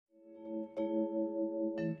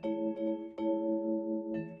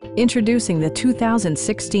Introducing the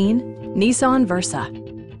 2016 Nissan Versa.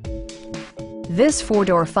 This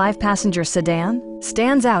four-door, five-passenger sedan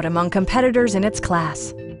stands out among competitors in its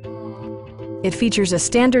class. It features a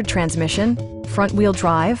standard transmission, front-wheel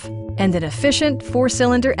drive, and an efficient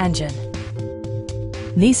four-cylinder engine.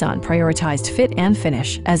 Nissan prioritized fit and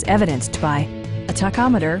finish as evidenced by a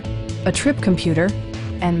tachometer, a trip computer,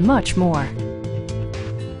 and much more.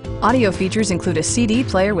 Audio features include a CD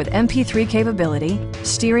player with MP3 capability,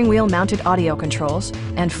 steering wheel mounted audio controls,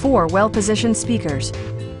 and 4 well-positioned speakers.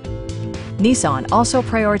 Nissan also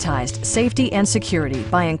prioritized safety and security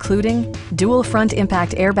by including dual front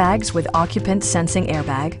impact airbags with occupant sensing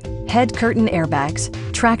airbag, head curtain airbags,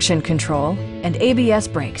 traction control, and ABS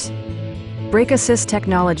brakes. Brake Assist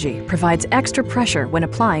technology provides extra pressure when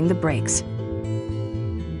applying the brakes.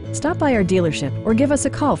 Stop by our dealership or give us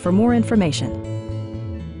a call for more information.